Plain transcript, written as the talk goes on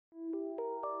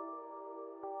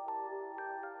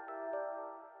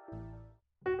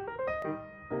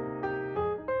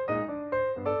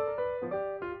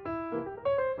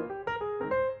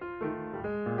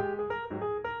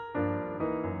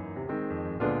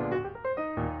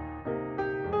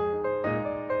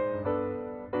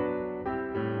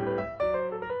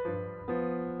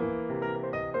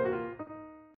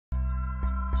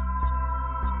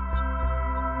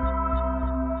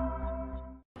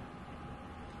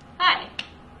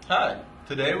Hi,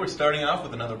 today we're starting off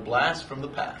with another blast from the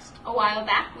past. A while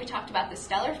back, we talked about the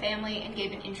stellar family and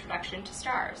gave an introduction to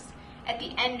stars. At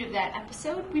the end of that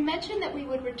episode, we mentioned that we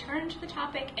would return to the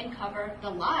topic and cover the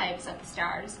lives of the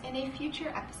stars in a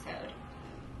future episode.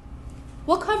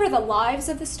 We'll cover the lives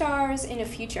of the stars in a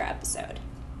future episode.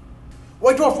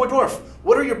 White Dwarf,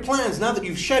 what are your plans now that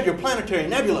you've shed your planetary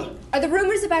nebula? Are the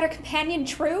rumors about our companion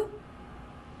true?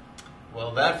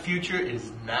 Well, that future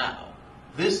is now.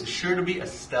 This is sure to be a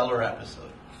stellar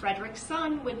episode. Frederick's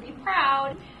son would be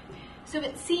proud. So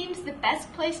it seems the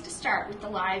best place to start with the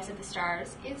lives of the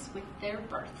stars is with their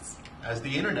births. As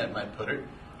the internet might put it,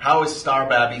 how is Star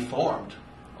Babby formed?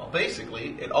 Well,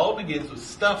 basically, it all begins with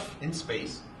stuff in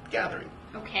space gathering.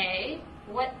 Okay,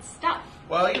 what stuff?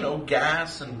 Well,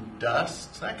 gas and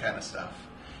dust, that kind of stuff.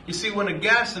 You see, when a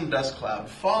gas and dust cloud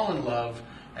fall in love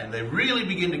and they really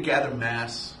begin to gather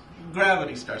mass,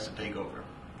 gravity starts to take over.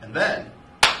 And then,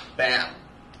 bam,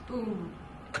 Boom.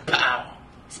 kapow.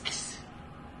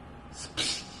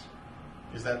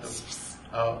 Is that the...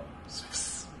 Oh.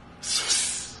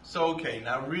 So, okay,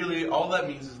 now really all that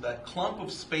means is that clump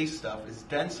of space stuff is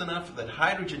dense enough that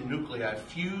hydrogen nuclei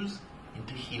fuse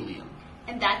into helium.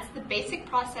 And that's the basic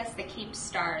process that keeps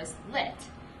stars lit.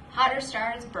 Hotter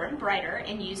stars burn brighter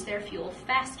and use their fuel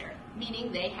faster,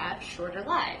 meaning they have shorter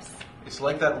lives. It's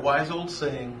like that wise old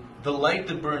saying, the light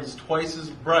that burns twice as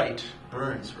bright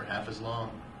burns for half as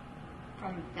long.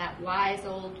 From that wise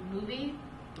old movie,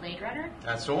 Blade Runner?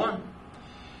 That's the one.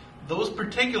 Those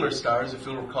particular stars, if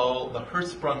you'll recall the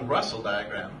Hertzsprung-Russell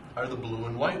diagram, are the blue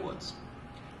and white ones.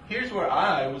 Here's where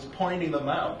I was pointing them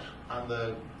out on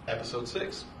the episode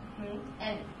 6. Mm-hmm.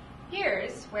 And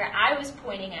here's where I was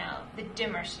pointing out the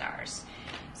dimmer stars.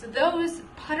 So those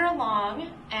putter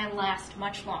along and last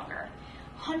much longer.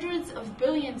 Hundreds of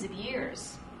billions of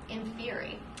years, in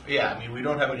theory. Yeah, we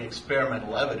don't have any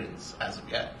experimental evidence as of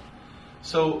yet.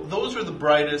 So those are the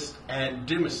brightest and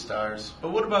dimmest stars,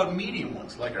 but what about medium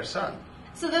ones like our sun?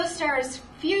 So those stars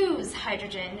fuse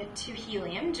hydrogen to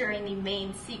helium during the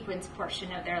main sequence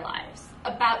portion of their lives,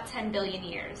 about 10 billion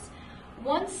years.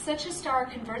 Once such a star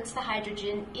converts the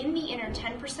hydrogen in the inner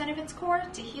 10% of its core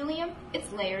to helium,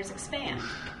 its layers expand.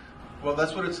 Well,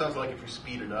 that's what it sounds like if you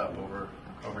speed it up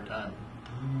over time.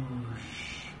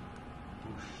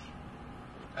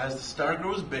 As the star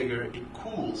grows bigger, it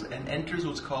cools and enters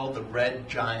what's called the red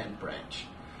giant branch.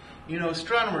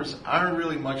 Astronomers aren't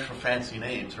really much for fancy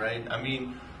names, right?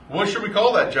 What should we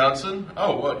call that, Johnson?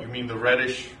 Oh, what, you mean the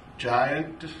reddish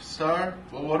giant star?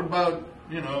 Well, what about,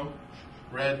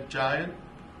 red giant?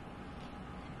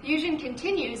 Fusion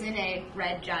continues in a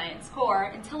red giant's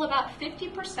core until about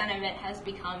 50% of it has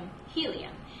become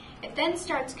helium. It then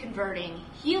starts converting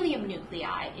helium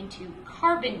nuclei into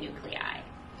carbon nuclei.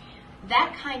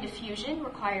 That kind of fusion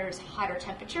requires hotter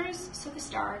temperatures, so the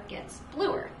star gets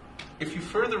bluer. If you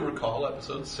further recall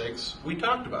episode 6, we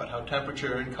talked about how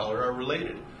temperature and color are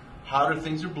related. Hotter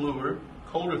things are bluer,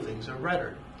 colder things are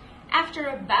redder. After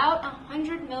about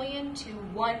 100 million to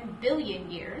 1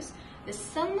 billion years, the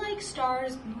sun-like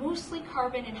star's mostly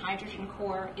carbon and hydrogen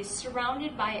core is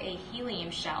surrounded by a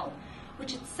helium shell,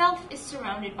 which itself is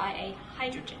surrounded by a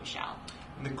hydrogen shell.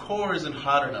 And the core isn't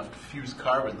hot enough to fuse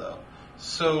carbon, though.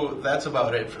 So that's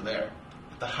about it for there.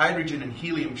 The hydrogen and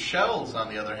helium shells, on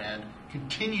the other hand,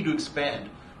 continue to expand,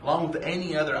 along with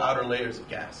any other outer layers of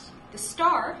gas. The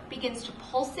star begins to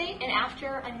pulsate, and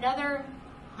after another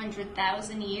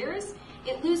 100,000 years,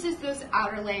 it loses those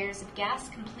outer layers of gas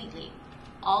completely.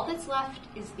 All that's left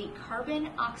is the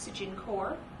carbon-oxygen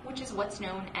core, which is what's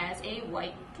known as a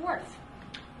white dwarf.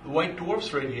 The white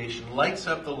dwarf's radiation lights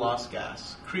up the lost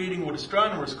gas, creating what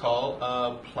astronomers call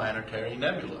a planetary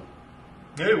nebula.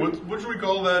 Hey, what should we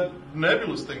call that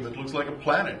nebulous thing that looks like a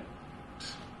planet?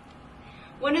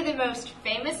 One of the most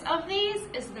famous of these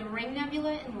is the Ring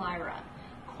Nebula in Lyra.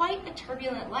 Quite a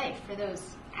turbulent life for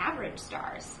those average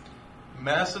stars.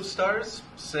 Massive stars,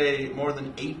 say more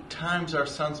than 8 times our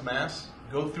sun's mass,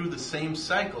 go through the same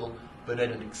cycle, but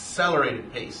at an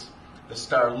accelerated pace. The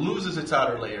star loses its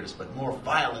outer layers, but more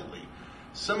violently.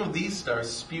 Some of these stars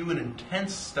spew an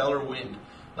intense stellar wind,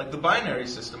 like the binary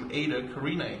system Eta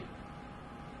Carinae.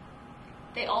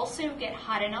 They also get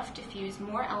hot enough to fuse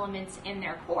more elements in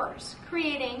their cores,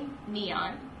 creating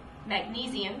neon,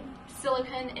 magnesium,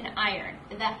 silicon, and iron,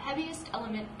 the heaviest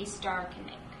element a star can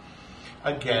make.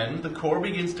 Again, the core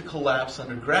begins to collapse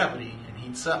under gravity and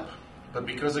heats up. But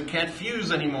because it can't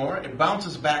fuse anymore, it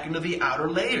bounces back into the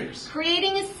outer layers,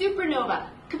 creating a supernova.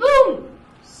 Kaboom!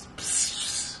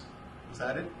 Is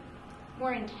that it?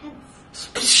 More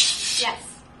intense. Yes.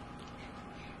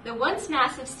 The once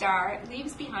massive star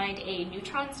leaves behind a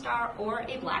neutron star or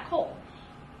a black hole.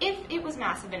 if it was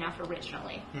massive enough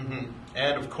originally.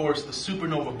 And of course, the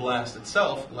supernova blast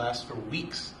itself lasts for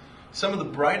weeks. Some of the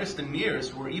brightest and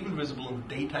nearest were even visible in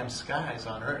the daytime skies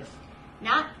on Earth.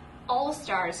 Not all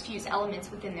stars fuse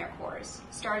elements within their cores.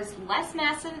 Stars less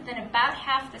massive than about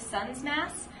half the sun's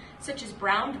mass, such as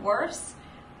brown dwarfs,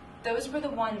 those were the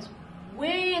ones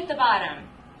way at the bottom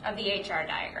of the HR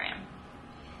diagram.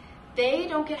 They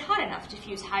don't get hot enough to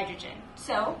fuse hydrogen,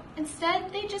 so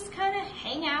instead they just kind of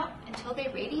hang out until they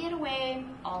radiate away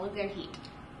all of their heat.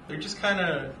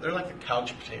 They're like the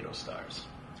couch potato stars.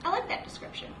 I like that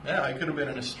description. Yeah, I could have been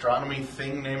an astronomy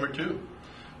thing name or two.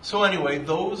 So anyway,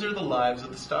 those are the lives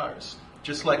of the stars.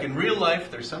 Just like in real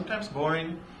life, they're sometimes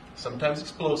boring, sometimes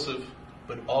explosive,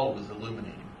 but always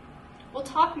illuminating. We'll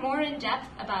talk more in depth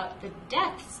about the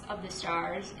deaths of the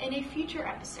stars in a future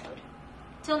episode.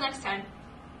 Till next time.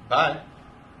 Bye.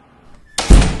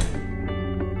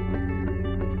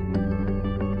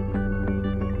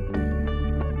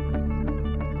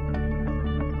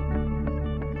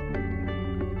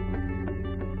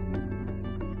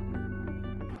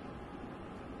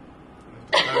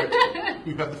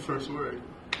 You have the first word.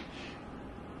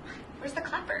 Where's the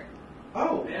clapper?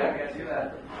 Oh, yeah, I gotta do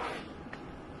that.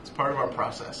 It's part of our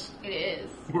process. It is.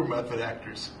 We're method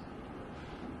actors.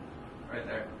 Right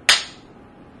there.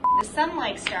 The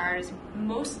sun-like stars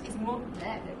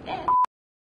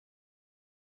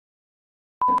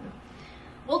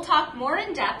We'll talk more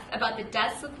in depth about the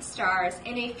deaths of the stars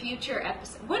in a future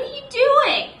episode. What are you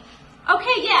doing?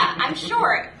 Okay, yeah, I'm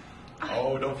short.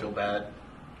 Oh, don't feel bad.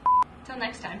 Till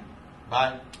next time.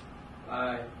 Bye.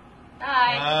 Bye. Bye.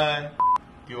 Bye.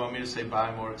 Do you want me to say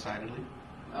bye more excitedly?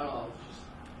 I don't know.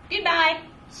 Goodbye.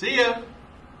 See ya.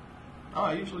 Oh,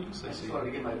 I usually do say I just see ya. wanted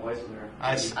to get my voice in there.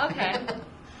 I see. Okay.